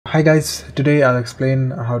Hi guys, today I'll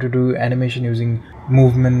explain how to do animation using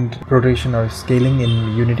movement, rotation or scaling in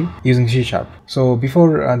Unity using C#. So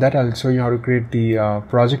before that I'll show you how to create the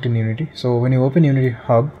project in Unity. So when you open Unity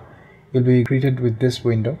Hub, you'll be greeted with this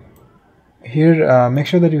window. Here make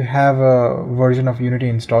sure that you have a version of Unity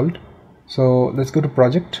installed. So let's go to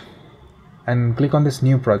project and click on this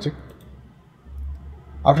new project.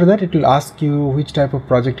 After that it will ask you which type of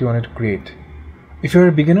project you want to create. If you're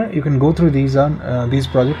a beginner, you can go through these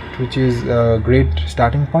projects, which is a great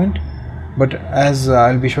starting point. But as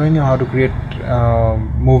I'll be showing you how to create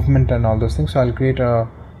movement and all those things, so I'll create a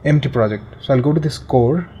empty project. So I'll go to this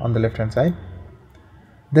core on the left hand side.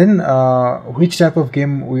 Then which type of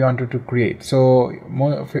game we wanted to create. So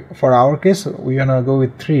for our case, we wanna go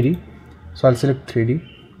with 3D. So I'll select 3D.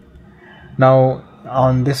 Now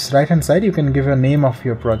on this right hand side, you can give a name of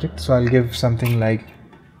your project. So I'll give something like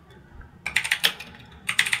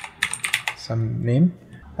some name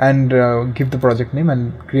and give the project name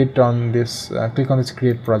and create on this click on this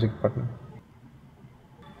create project button.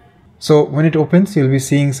 So when it opens, you'll be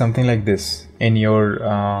seeing something like this in your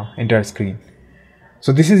entire screen.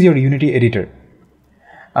 So this is your Unity editor.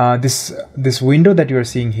 This window that you are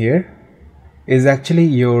seeing here is actually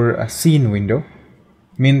your scene window.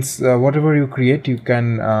 Means whatever you create, you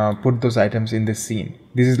can put those items in this scene.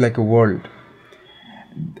 This is like a world.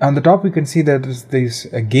 On the top we can see that there's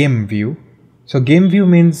a game view. So game view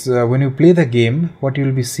means when you play the game, what you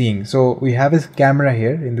will be seeing. So we have a camera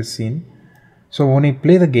here in the scene. So when we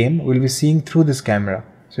play the game, we'll be seeing through this camera.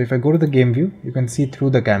 So if I go to the game view, you can see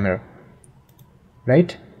through the camera,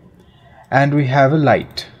 right? And we have a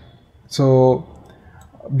light. So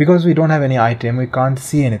because we don't have any item, we can't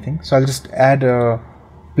see anything. So I'll just add a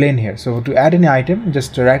plane here. So to add any item,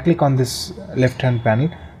 just right click on this left hand panel.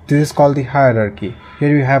 This is called the hierarchy.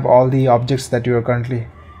 Here you have all the objects that you are currently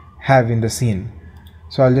have in the scene.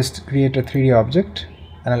 So I'll just create a 3D object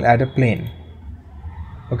and I'll add a plane.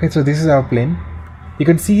 Okay, so this is our plane. You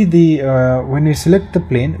can see the when we select the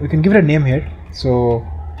plane, we can give it a name here. So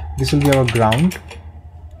this will be our ground,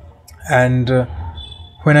 and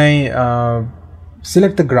when I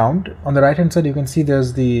select the ground, on the right hand side you can see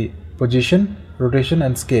there's the position, rotation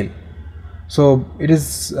and scale. So it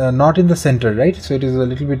is not in the center, right? So it is a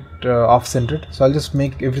little bit off centered. So I'll just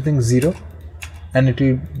make everything 0 and it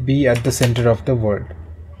will be at the center of the world.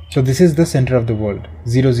 So this is the center of the world,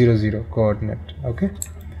 0 0 0 coordinate. Okay,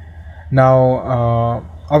 now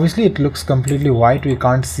obviously it looks completely white, we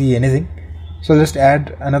can't see anything. So just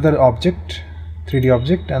add another object, 3D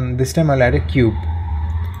object, and this time I'll add a cube.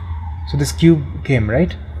 So this cube came,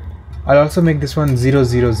 right? I'll also make this one 0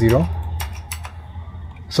 0 0.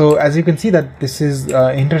 So as you can see that this is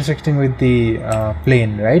intersecting with the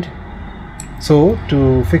plane, right? So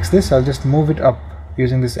to fix this, I'll just move it up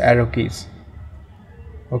using this arrow keys.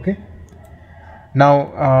 Okay.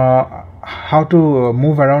 Now how to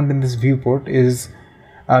move around in this viewport is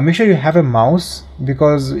make sure you have a mouse,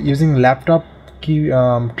 because using laptop key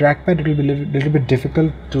trackpad it will be a little bit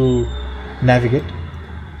difficult to navigate.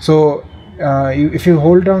 So if you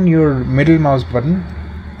hold down your middle mouse button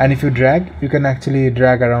and if you drag, you can actually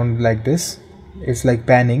drag around like this. It's like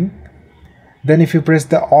panning. Then if you press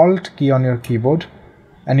the Alt key on your keyboard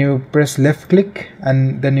and you press left click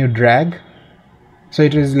and then you drag, so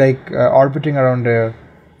it is like orbiting around a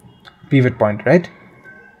pivot point, right?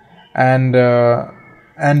 And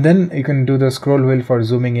then you can do the scroll wheel for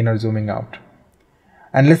zooming in or zooming out.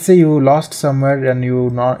 And let's say you lost somewhere and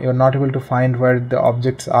you're not able to find where the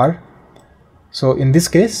objects are. So in this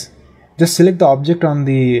case, just select the object on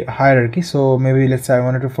the hierarchy. So maybe let's say I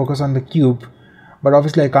wanted to focus on the cube, but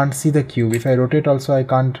obviously I can't see the cube. If I rotate also, I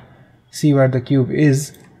can't see where the cube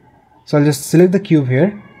is. So I'll just select the cube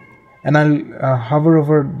here and I'll hover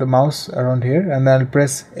over the mouse around here and then I'll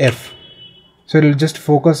press F. So it will just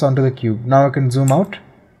focus onto the cube. Now I can zoom out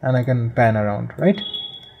and I can pan around, right?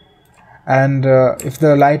 And if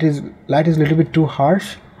the light is a little bit too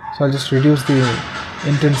harsh, so I'll just reduce the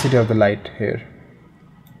intensity of the light here.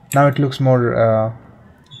 Now it looks more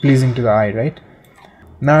pleasing to the eye, right?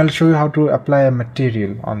 Now I'll show you how to apply a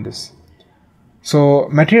material on this. So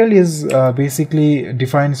material is basically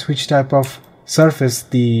defines which type of surface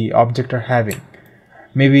the object are having.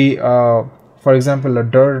 Maybe for example a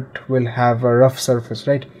dirt will have a rough surface,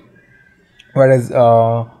 right? Whereas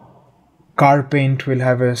car paint will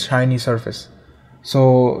have a shiny surface.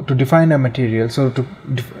 So to define a material, so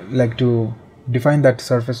to define that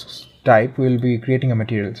surface type, we will be creating a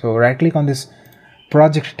material. So right click on this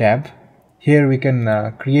project tab. Here we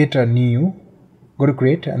can create a new, go to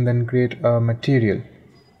create and then create a material.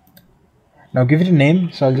 Now give it a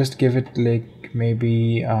name. So I'll just give it like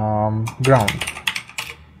maybe ground.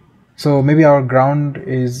 So maybe our ground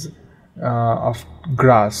is of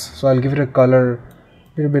grass, so I'll give it a color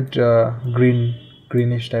a little bit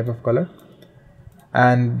greenish type of color,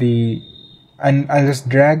 and I'll just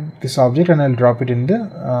drag this object and I'll drop it in the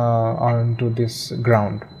onto this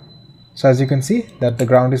ground. So as you can see that the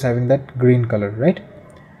ground is having that green color, right?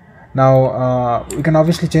 Now we can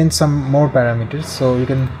obviously change some more parameters, so we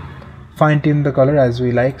can fine tune the color as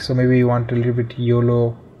we like. So maybe you want a little bit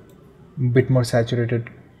yellow, bit more saturated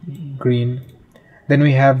green. Then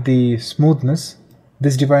we have the smoothness.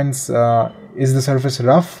 This defines is the surface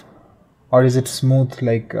rough or is it smooth,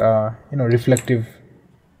 like reflective.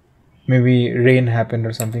 Maybe rain happened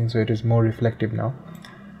or something, so it is more reflective now.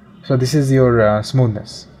 So this is your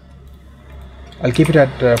smoothness. I'll keep it at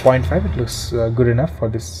 0.5. It looks good enough for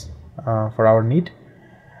this for our need.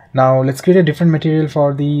 Now let's create a different material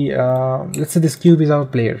for the let's say this cube is our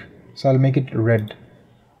player, so I'll make it red.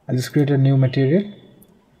 I'll just create a new material.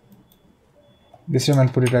 This time I'll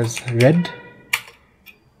put it as red,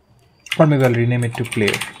 or maybe I'll rename it to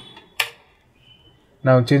player.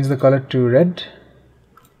 Now change the color to red.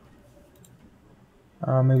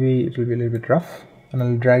 Maybe it will be a little bit rough, and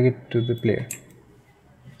I'll drag it to the player.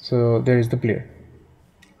 So there is the player.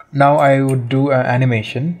 Now I would do an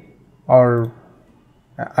animation, or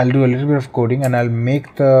I'll do a little bit of coding, and I'll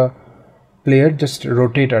make the player just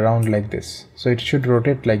rotate around like this. So it should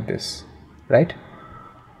rotate like this, right?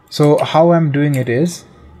 So how I'm doing it is,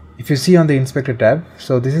 if you see on the inspector tab,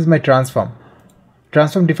 so this is my transform.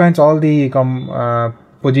 Transform defines all the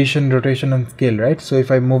position, rotation and scale, right? So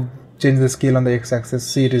if I change the scale on the x-axis,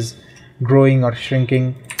 see it is growing or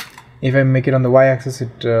shrinking. If I make it on the y-axis,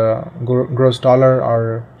 it grows taller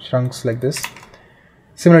or shrinks like this.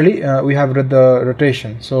 Similarly, we have the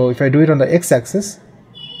rotation. So if I do it on the x-axis,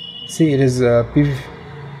 see it is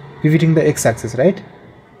pivoting the x-axis, right?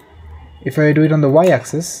 If I do it on the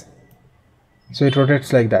y-axis, so it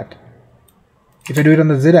rotates like that. If I do it on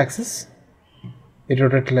the z-axis, it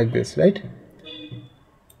rotates like this, right?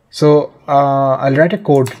 So I'll write a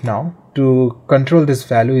code now to control this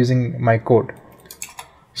value using my code.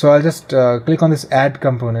 So I'll just click on this add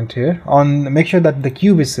component here. Make sure that the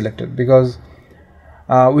cube is selected, because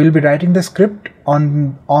we'll be writing the script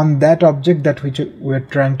on that object that we're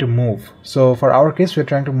trying to move. So for our case, we're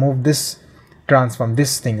trying to move this transform,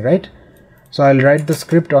 this thing, right? So I'll write the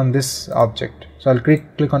script on this object. So I'll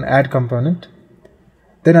click on add component.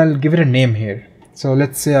 Then I'll give it a name here. So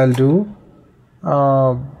let's say I'll do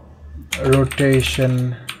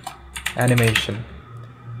rotation animation.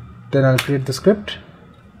 Then I'll create the script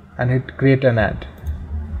and hit create and add.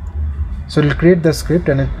 So it'll create the script,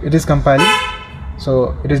 and it is compiling.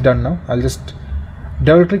 So it is done now. I'll just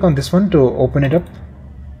double click on this one to open it up,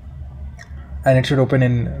 and it should open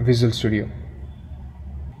in Visual Studio.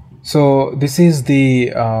 So this is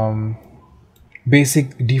the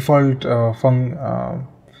basic default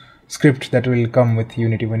script that will come with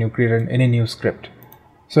Unity when you create any new script.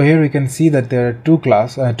 So here we can see that there are two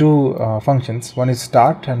functions. One is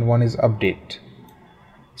start and one is update.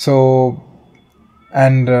 So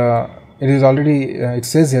it is already it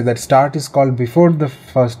says here that start is called before the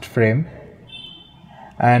first frame,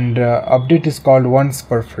 and update is called once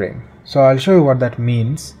per frame. So I'll show you what that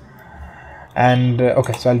means. And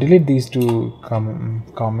okay, so I'll delete these two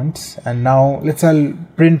comments, and now I'll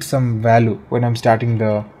print some value when I'm starting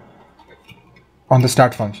on the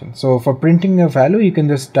start function. So for printing a value, you can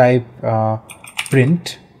just type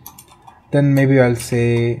print, then maybe I'll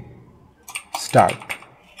say start.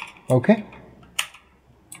 Okay,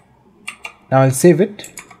 now I'll save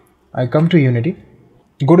it. I come to Unity,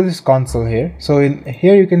 go to this console here. So in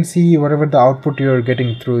here you can see whatever the output you're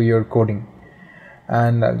getting through your coding,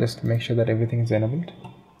 and I'll just make sure that everything is enabled.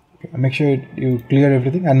 Okay, make sure you clear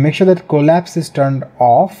everything, and make sure that collapse is turned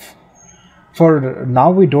off. For now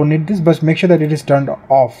we don't need this, but make sure that it is turned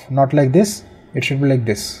off, not like this. It should be like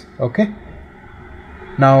this. Okay,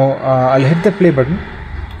 now I'll hit the play button,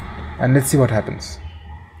 and let's see what happens.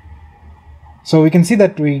 So we can see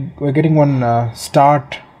that we're getting one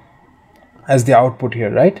start as the output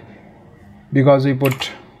here, right? Because we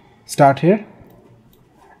put start here.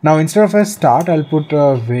 Now instead of a start, I'll put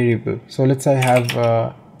a variable. So let's say I have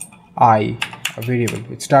a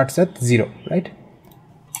variable. It starts at 0, right?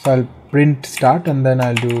 So I'll print start, and then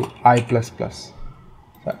I'll do I++.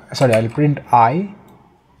 Sorry, I'll print I,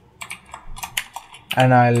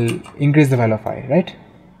 and I'll increase the value of I, right?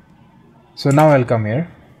 So now I'll come here.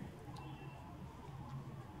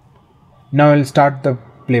 Now I'll start the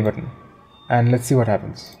play button, and let's see what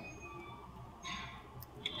happens.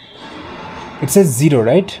 It says 0,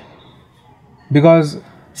 right? Because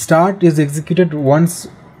start is executed once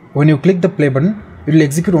when you click the play button. it will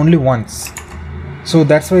execute only once. So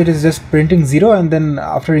that's why it is just printing 0, and then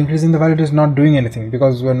after increasing the value it is not doing anything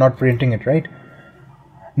because we're not printing it, right?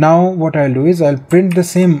 Now what I'll do is I'll print the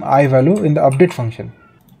same I value in the update function.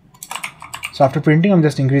 So after printing, I'm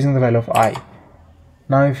just increasing the value of I.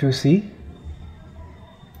 Now if you see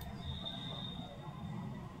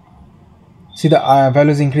the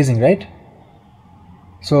value is increasing, right?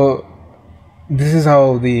 So this is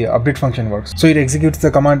how the update function works. So it executes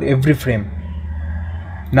the command every frame.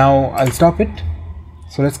 Now I'll stop it.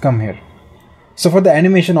 So let's come here. So for the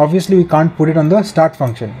animation, obviously we can't put it on the start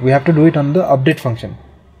function. We have to do it on the update function.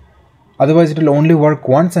 Otherwise it will only work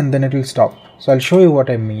once and then it will stop. So I'll show you what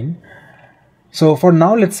I mean. So for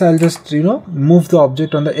now, I'll just move the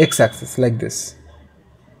object on the x-axis like this.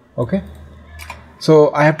 Okay.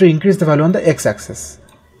 So I have to increase the value on the x-axis.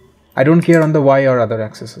 I don't care on the y or other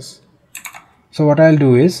axes. So what I'll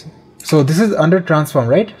do is, so this is under transform,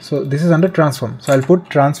 right? So this is under transform. So I'll put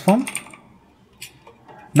transform.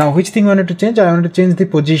 Now which thing I wanted to change? I wanted to change the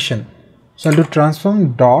position. So I'll do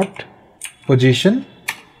transform dot position.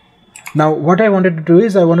 Now what I wanted to do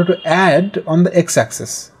is I wanted to add on the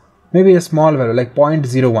x-axis. Maybe a small value like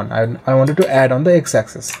 0.01. I wanted to add on the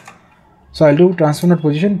x-axis. So I'll do transform dot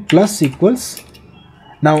position plus equals.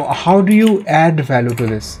 Now how do you add value to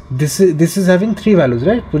this? This is having 3 values,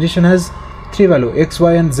 right? Position has 3 values, x,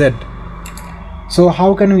 y and z. So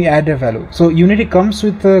how can we add a value? So Unity comes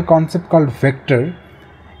with a concept called vector.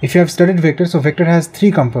 If you have studied vector, so vector has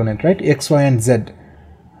 3 components, right? X, y and z.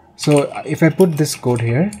 So if I put this code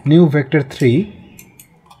here, new vector 3.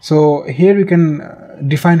 So here we can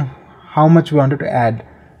define how much we wanted to add.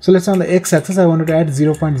 So let's say on the x-axis I wanted to add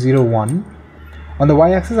 0.01. On the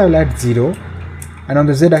y-axis I will add 0. And on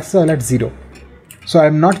the z-axis I will add 0. So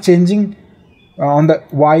I'm not changing on the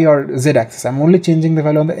y or z-axis. I'm only changing the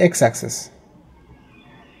value on the x-axis.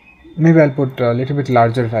 Maybe I'll put a little bit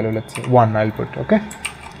larger value. Let's say 1 I'll put. Okay.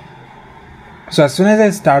 So as soon as I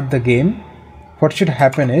start the game, what should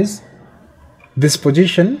happen is this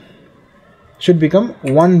position should become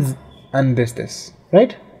 1 and this,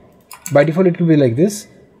 right? By default it will be like this.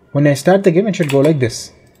 When I start the game it should go like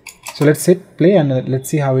this. So let's hit play and let's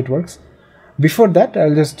see how it works. Before that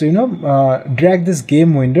I'll just drag this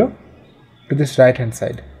game window to this right hand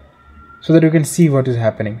side so that you can see what is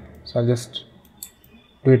happening. So I'll just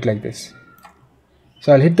do it like this.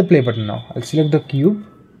 So I'll hit the play button now. I'll select the cube.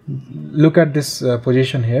 Look at this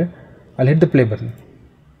position here. I'll hit the play button.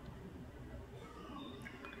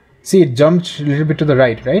 See, it jumped a little bit to the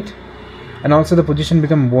right, right? And also the position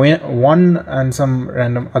become 1 and some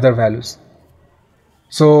random other values.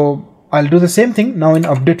 So I'll do the same thing now in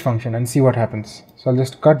update function and see what happens. So I'll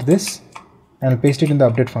just cut this and I'll paste it in the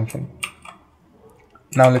update function.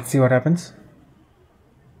 Now let's see what happens.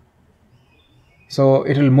 So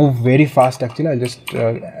it will move very fast actually. I'll just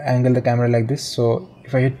angle the camera like this. So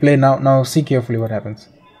if I hit play now see carefully what happens.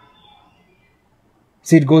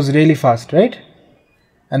 See, it goes really fast, right?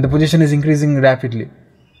 And the position is increasing rapidly.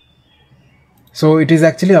 So it is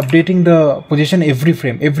actually updating the position every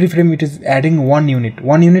frame. Every frame it is adding 1 unit.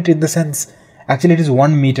 1 unit in the sense, actually it is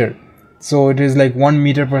 1 meter. So it is like 1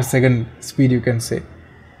 meter per second speed, you can say.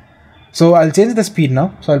 So I'll change the speed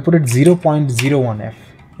now. So I'll put it 0.01f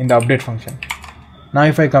in the update function. Now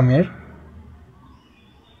if I come here,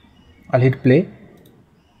 I'll hit play.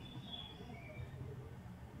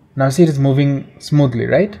 Now see, it is moving smoothly,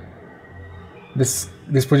 right? This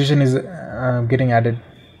position is getting added.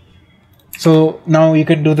 So now you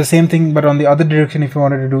can do the same thing, but on the other direction. If you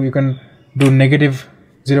wanted to do, you can do negative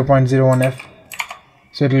 0.01f.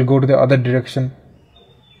 So it will go to the other direction,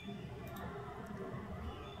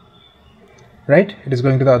 right? It is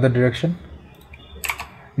going to the other direction.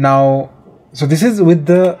 Now, so this is with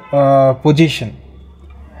the position.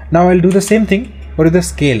 Now I'll do the same thing, but with the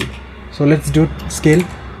scale. So let's do scale.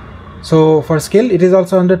 So for scale, it is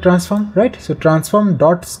also under transform, right? So transform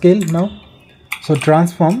dot scale now. So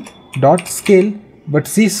transform dot scale, but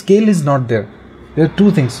see, scale is not there. There are 2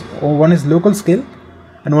 things. One is local scale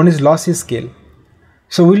and one is lossy scale.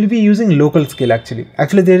 So we'll be using local scale actually.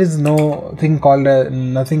 Actually there is nothing called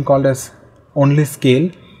as only scale.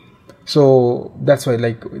 So that's why,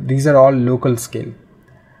 like, these are all local scale.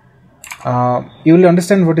 You will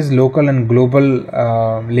understand what is local and global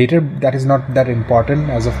later. That is not that important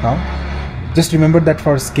as of now. Just remember that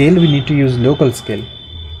for scale we need to use local scale.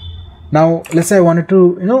 Now let's say I wanted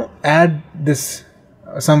to add this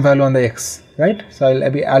some value on the x, right? So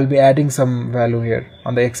I'll be adding some value here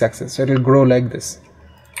on the x-axis. So it will grow like this.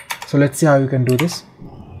 So let's see how you can do this.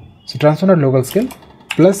 So transform local scale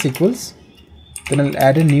plus equals, then I'll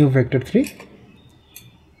add a new vector 3.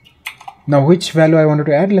 Now which value I wanted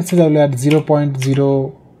to add? Let's say I will add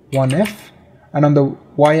 0.01f, and on the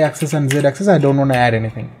y-axis and z-axis I don't want to add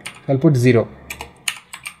anything. I'll put 0.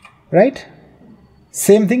 Right?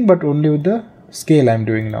 Same thing, but only with the scale I'm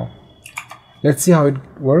doing now. Let's see how it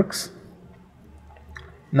works.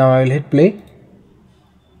 Now I will hit play.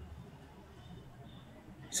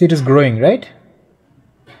 See, it is growing, right?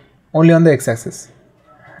 Only on the x-axis.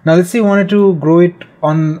 Now let's say you wanted to grow it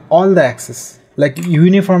on all the axes, like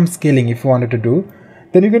uniform scaling. If you wanted to do,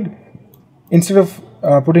 then you can, instead of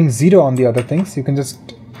putting 0 on the other things, you can just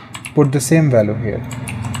put the same value here,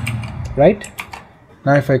 right?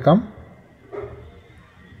 Now if I come,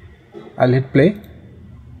 I'll hit play.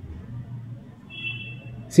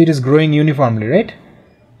 See, it is growing uniformly, right?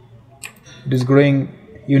 It is growing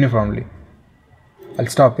uniformly. I'll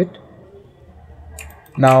stop it.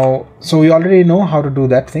 Now, so we already know how to do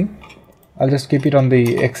that thing. I'll just keep it on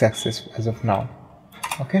the x-axis as of now.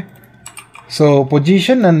 Okay. So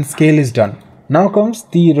position and scale is done. Now comes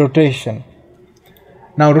the rotation.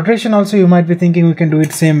 Now rotation also, you might be thinking we can do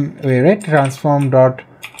it same way, right? Transform dot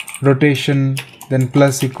rotation, then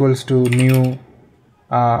plus equals to new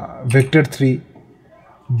vector 3,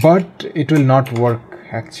 but it will not work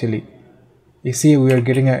actually. You see, we are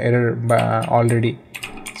getting an error already.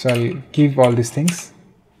 So I'll keep all these things.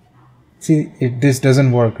 See, this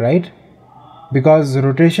doesn't work, right? Because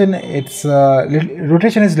rotation,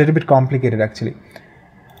 rotation is a little bit complicated actually.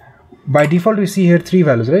 By default, we see here 3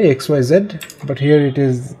 values, right? X, Y, Z, but here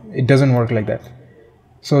it doesn't work like that.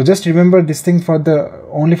 So just remember this thing for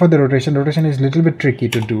only for the rotation. Rotation is a little bit tricky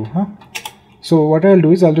to do, huh? So what I'll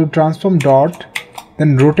do is I'll do transform dot,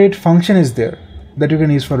 then rotate function is there that you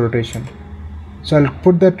can use for rotation. So I'll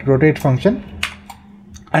put that rotate function,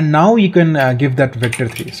 and now you can give that vector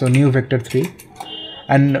 3. So new vector 3,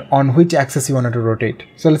 and on which axis you wanted to rotate.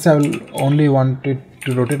 So let's say I will only want it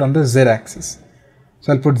to rotate on the Z axis.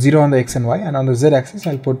 So I'll put 0 on the X and Y, and on the Z axis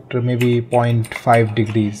I'll put maybe 0.5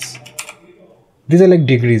 degrees. These are like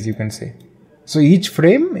degrees, you can say. So each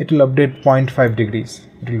frame it will update 0.5 degrees.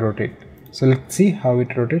 It will rotate. So let's see how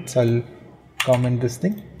it rotates. I'll comment this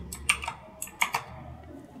thing.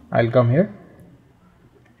 I'll come here.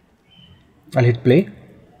 I'll hit play.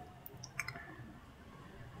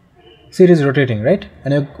 See, it is rotating, right?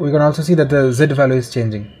 And we can also see that the Z value is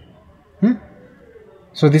changing.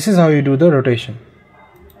 So this is how you do the rotation.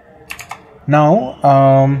 Now,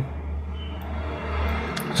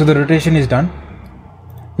 so the rotation is done.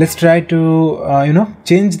 Let's try to,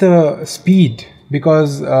 change the speed,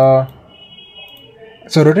 because, so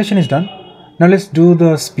rotation is done. Now let's do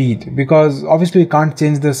the speed, because obviously we can't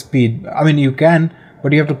change the speed. I mean, you can,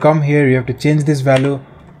 but you have to come here, you have to change this value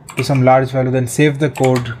to some large value, then save the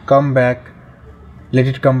code, come back, let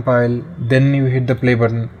it compile, then you hit the play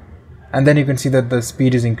button, and then you can see that the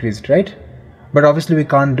speed is increased, right? But obviously we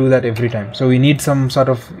can't do that every time, so we need some sort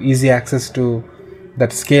of easy access to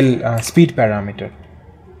that scale speed parameter.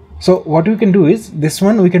 So what we can do is, this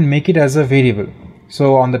one we can make it as a variable.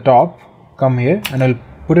 So on the top, come here and I'll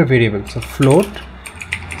put a variable. So float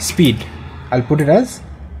speed, I'll put it as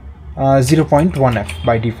 0.1f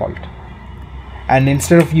by default, and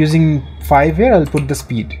instead of using 5 here, I'll put the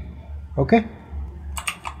speed. Okay.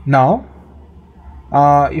 Now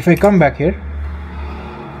if I come back here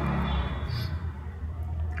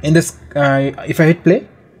in this, if I hit play,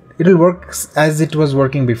 it will work as it was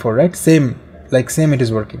working before, right? Same it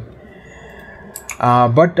is working.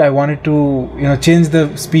 But I wanted to change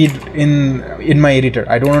the speed in my editor.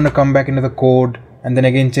 I don't want to come back into the code and then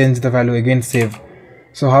again change the value, again save.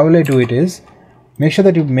 So how will I do it is, make sure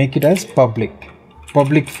that you make it as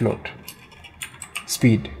public float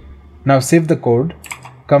speed. Now save the code,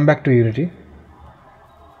 come back to Unity,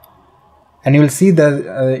 and you will see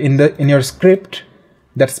that in your script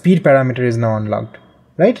that speed parameter is now unlocked,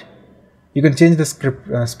 right? You can change the script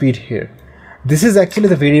speed here. This is actually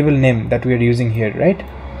the variable name that we are using here, right?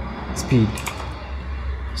 Speed.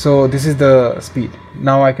 So this is the speed.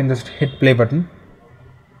 Now I can just hit play button.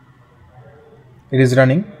 It is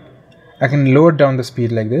running. I can lower down the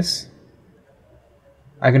speed like this.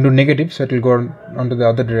 I can do negative, so it will go onto the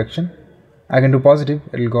other direction. I can do positive,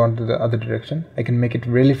 it will go onto the other direction. I can make it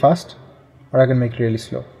really fast, or I can make it really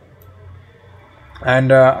slow.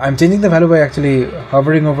 And I'm changing the value by actually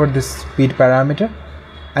hovering over this speed parameter,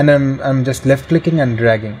 and I'm just left clicking and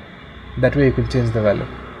dragging. That way you can change the value.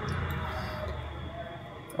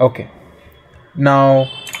 Okay. Now,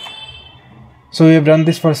 so we have done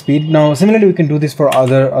this for speed. Now similarly we can do this for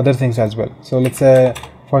other things as well. So let's say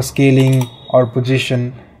for scaling or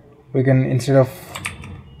position, we can, instead of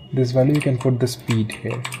this value, you can put the speed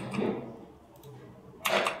here,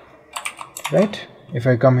 right? If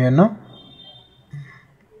I come here now,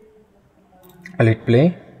 I'll hit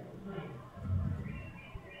play.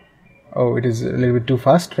 Oh, it is a little bit too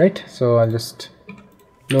fast, right? So I'll just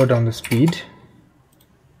lower down the speed.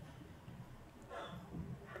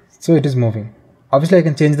 So it is moving. Obviously I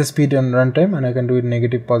can change the speed on runtime, and I can do it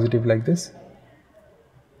negative, positive like this,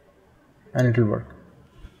 and it will work.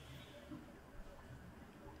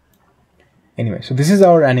 Anyway, so this is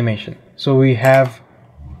our animation. So we have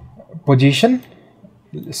position,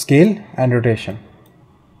 scale, and rotation.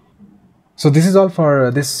 So this is all for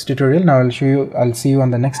this tutorial. Now I'll see you on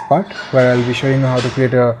the next part, where I'll be showing you how to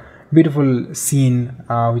create a beautiful scene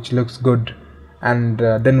which looks good, and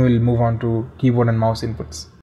then we'll move on to keyboard and mouse inputs.